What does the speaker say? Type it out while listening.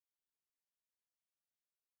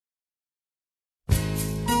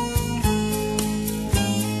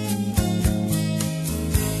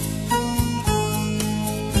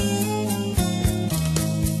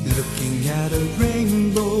a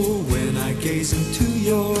rainbow when I gaze into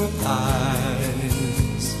your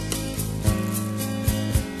eyes.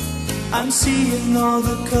 I'm seeing all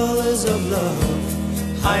the colors of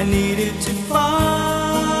love I needed to find.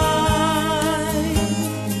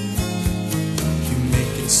 You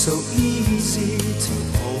make it so easy to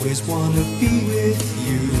always want to be with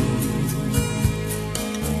you.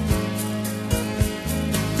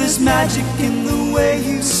 There's magic in the way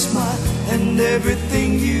you smile and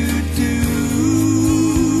everything you do.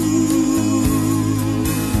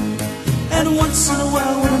 And once in a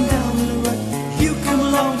while when I'm down in a rut, you come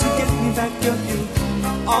along to get me back up. You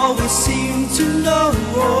always seem to know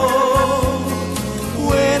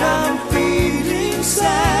when I'm feeling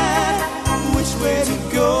sad which way to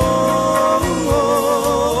go.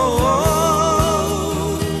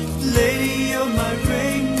 Lady, you're my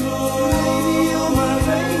rainbow. Lady, you're my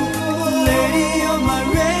rainbow. Lady, you're my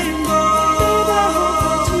rainbow.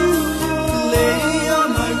 Lady, you're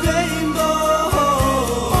my rainbow.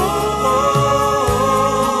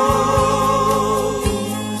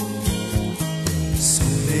 So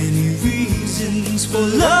many reasons for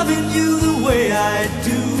loving you the way I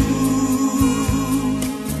do.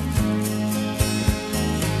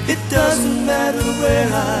 It doesn't matter where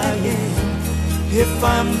I am if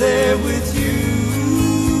I'm there with you.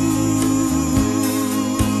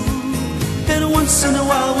 And once in a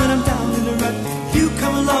while when I'm down in a rut, you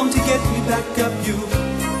come along to get me back up. You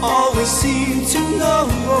always seem to know